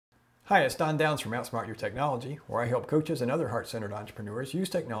Hi, it's Don Downs from Outsmart Your Technology, where I help coaches and other heart-centered entrepreneurs use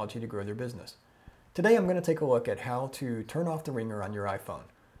technology to grow their business. Today I'm going to take a look at how to turn off the ringer on your iPhone.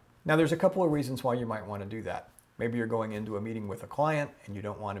 Now there's a couple of reasons why you might want to do that. Maybe you're going into a meeting with a client and you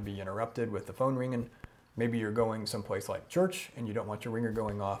don't want to be interrupted with the phone ringing. Maybe you're going someplace like church and you don't want your ringer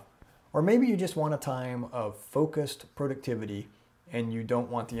going off. Or maybe you just want a time of focused productivity and you don't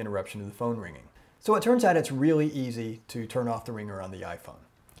want the interruption of the phone ringing. So it turns out it's really easy to turn off the ringer on the iPhone.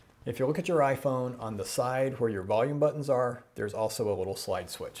 If you look at your iPhone, on the side where your volume buttons are, there's also a little slide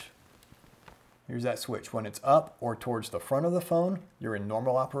switch. Here's that switch. When it's up or towards the front of the phone, you're in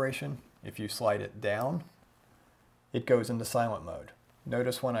normal operation. If you slide it down, it goes into silent mode.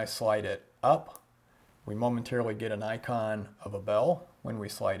 Notice when I slide it up, we momentarily get an icon of a bell. When we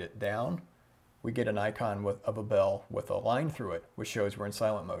slide it down, we get an icon of a bell with a line through it, which shows we're in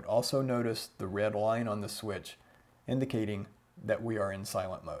silent mode. Also notice the red line on the switch indicating that we are in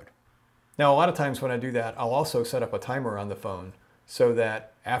silent mode. Now, a lot of times when I do that, I'll also set up a timer on the phone so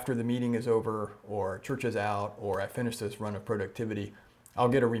that after the meeting is over or church is out or I finish this run of productivity, I'll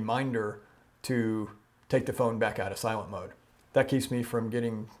get a reminder to take the phone back out of silent mode. That keeps me from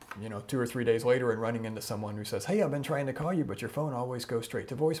getting, 2 or 3 days later and running into someone who says, "Hey, I've been trying to call you, but your phone always goes straight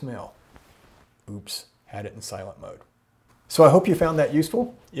to voicemail." Oops, had it in silent mode. So I hope you found that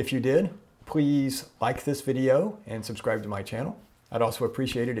useful. If you did, please like this video and subscribe to my channel. I'd also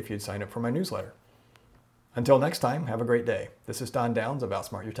appreciate it if you'd sign up for my newsletter. Until next time, have a great day. This is Don Downs of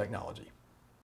Outsmart Your Technology.